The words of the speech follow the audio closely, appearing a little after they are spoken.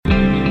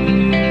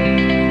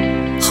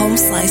Home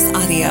Slice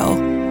Audio.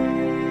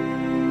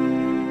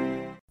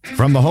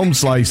 From the Home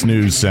Slice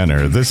News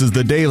Center, this is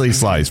the Daily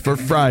Slice for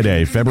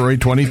Friday, February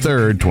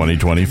 23rd,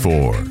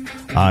 2024.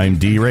 I'm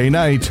D. Ray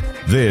Knight.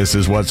 This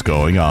is what's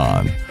going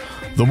on.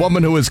 The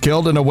woman who was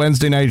killed in a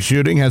Wednesday night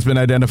shooting has been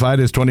identified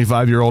as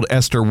 25-year-old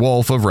Esther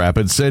Wolf of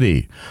Rapid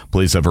City.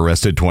 Police have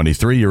arrested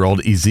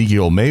 23-year-old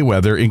Ezekiel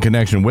Mayweather in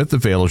connection with the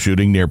fatal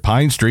shooting near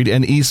Pine Street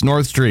and East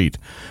North Street.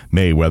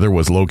 Mayweather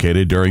was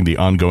located during the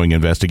ongoing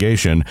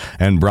investigation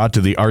and brought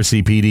to the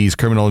RCPD's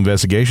Criminal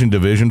Investigation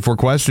Division for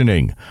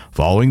questioning.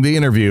 Following the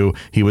interview,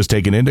 he was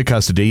taken into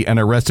custody and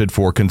arrested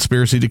for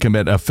conspiracy to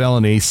commit a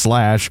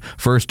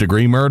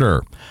felony/first-degree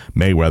murder.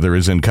 Mayweather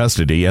is in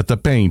custody at the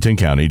Pennington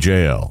County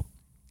Jail.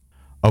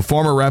 A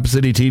former Rapid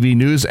City TV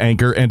news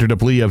anchor entered a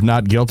plea of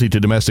not guilty to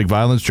domestic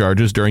violence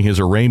charges during his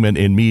arraignment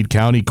in Meade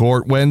County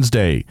Court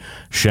Wednesday.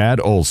 Shad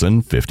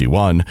Olson,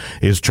 51,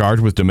 is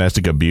charged with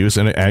domestic abuse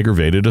and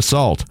aggravated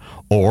assault,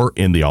 or,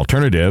 in the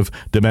alternative,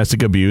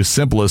 domestic abuse,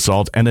 simple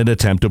assault, and an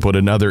attempt to put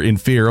another in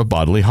fear of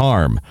bodily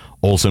harm.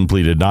 Olson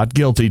pleaded not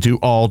guilty to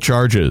all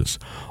charges.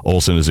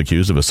 Olson is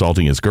accused of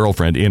assaulting his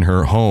girlfriend in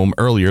her home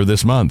earlier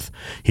this month.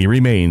 He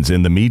remains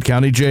in the Meade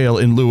County Jail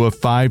in lieu of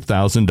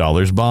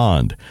 $5,000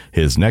 bond.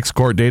 His next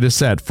court date is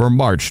set for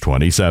March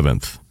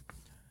 27th.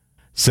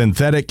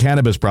 Synthetic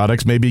cannabis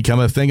products may become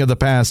a thing of the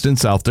past in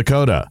South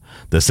Dakota.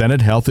 The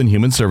Senate Health and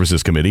Human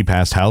Services Committee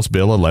passed House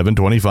Bill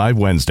 1125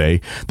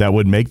 Wednesday that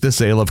would make the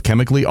sale of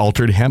chemically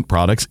altered hemp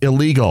products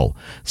illegal.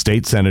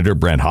 State Senator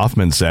Brent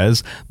Hoffman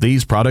says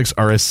these products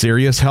are a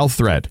serious health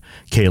threat.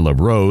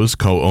 Caleb Rose,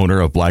 co-owner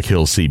of Black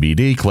Hills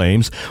CBD,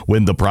 claims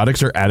when the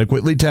products are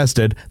adequately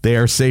tested, they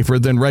are safer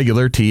than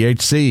regular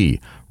THC.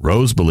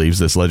 Rose believes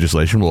this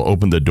legislation will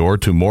open the door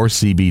to more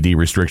CBD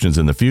restrictions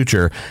in the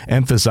future,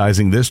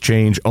 emphasizing this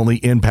change only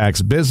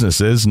impacts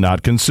businesses,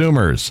 not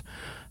consumers.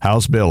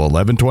 House Bill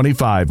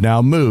 1125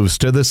 now moves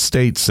to the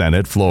state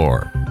Senate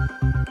floor.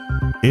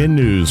 In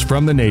news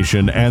from the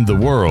nation and the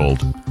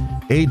world,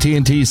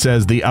 AT&T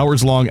says the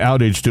hours-long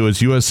outage to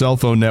its U.S. cell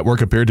phone network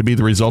appeared to be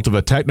the result of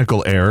a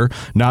technical error,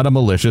 not a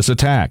malicious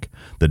attack.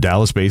 The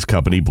Dallas-based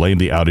company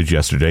blamed the outage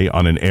yesterday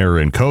on an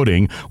error in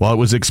coding while it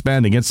was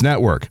expanding its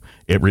network.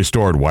 It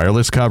restored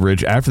wireless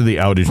coverage after the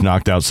outage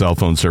knocked out cell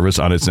phone service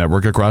on its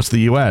network across the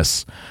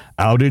U.S.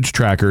 Outage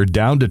tracker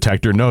Down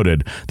Detector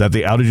noted that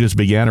the outages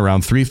began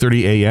around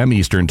 3:30 a.m.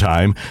 Eastern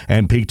Time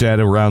and peaked at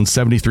around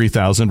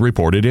 73,000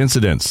 reported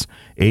incidents.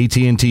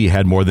 AT&T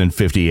had more than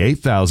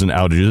 58,000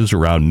 outages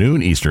around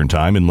noon Eastern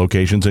Time in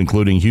locations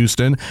including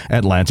Houston,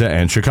 Atlanta,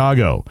 and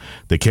Chicago.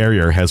 The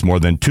carrier has more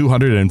than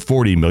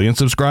 240 million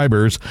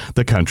subscribers,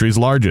 the country's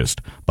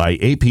largest. By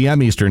 8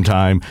 p.m. Eastern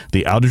Time,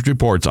 the outage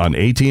reports on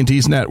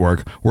AT&T's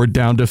network were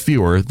down to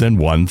fewer than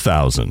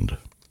 1,000.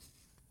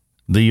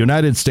 The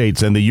United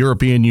States and the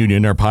European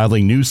Union are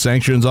piling new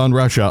sanctions on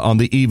Russia on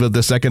the eve of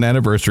the second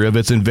anniversary of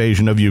its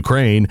invasion of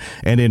Ukraine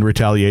and in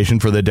retaliation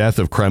for the death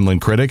of Kremlin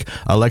critic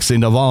Alexei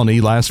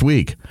Navalny last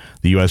week.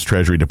 The U.S.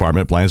 Treasury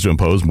Department plans to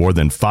impose more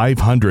than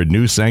 500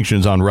 new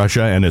sanctions on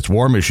Russia and its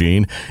war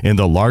machine in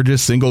the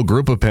largest single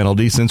group of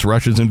penalties since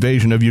Russia's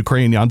invasion of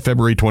Ukraine on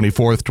February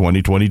 24,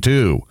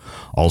 2022.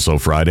 Also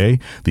Friday,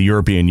 the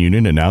European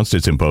Union announced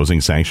it's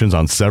imposing sanctions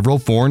on several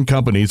foreign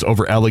companies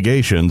over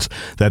allegations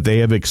that they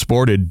have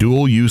exported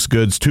dual-use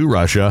goods to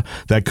Russia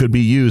that could be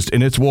used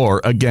in its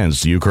war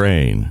against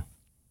Ukraine.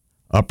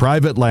 A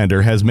private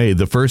lander has made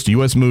the first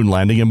U.S. moon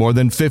landing in more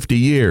than 50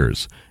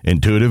 years.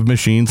 Intuitive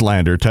Machines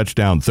lander touched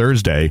down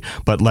Thursday,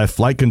 but left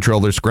flight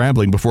controllers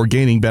scrambling before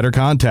gaining better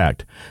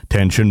contact.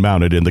 Tension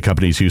mounted in the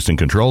company's Houston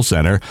Control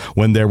Center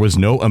when there was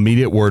no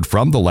immediate word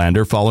from the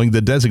lander following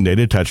the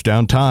designated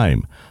touchdown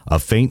time. A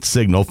faint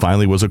signal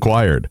finally was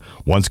acquired.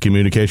 Once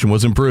communication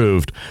was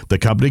improved, the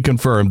company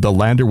confirmed the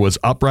lander was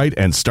upright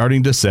and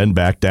starting to send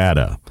back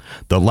data.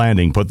 The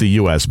landing put the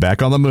U.S.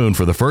 back on the moon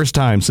for the first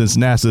time since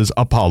NASA's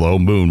Apollo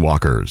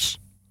moonwalkers.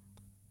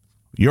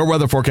 Your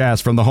weather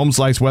forecast from the Home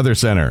Slice Weather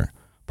Center.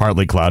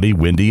 Partly cloudy,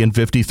 windy, and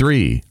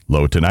 53.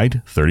 Low tonight,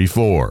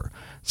 34.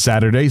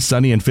 Saturday,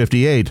 sunny and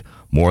 58.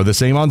 More of the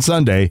same on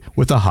Sunday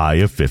with a high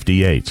of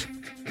 58.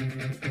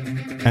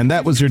 And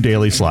that was your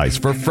Daily Slice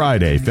for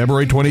Friday,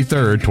 February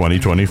 23rd,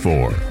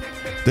 2024.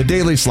 The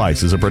Daily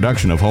Slice is a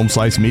production of Home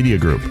Slice Media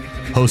Group,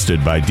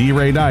 hosted by D.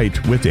 Ray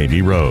Knight with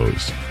Amy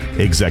Rose.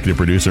 Executive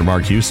producer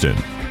Mark Houston.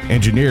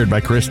 Engineered by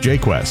Chris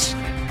Jaquess.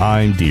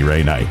 I'm D.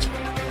 Ray Knight.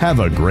 Have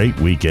a great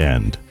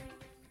weekend.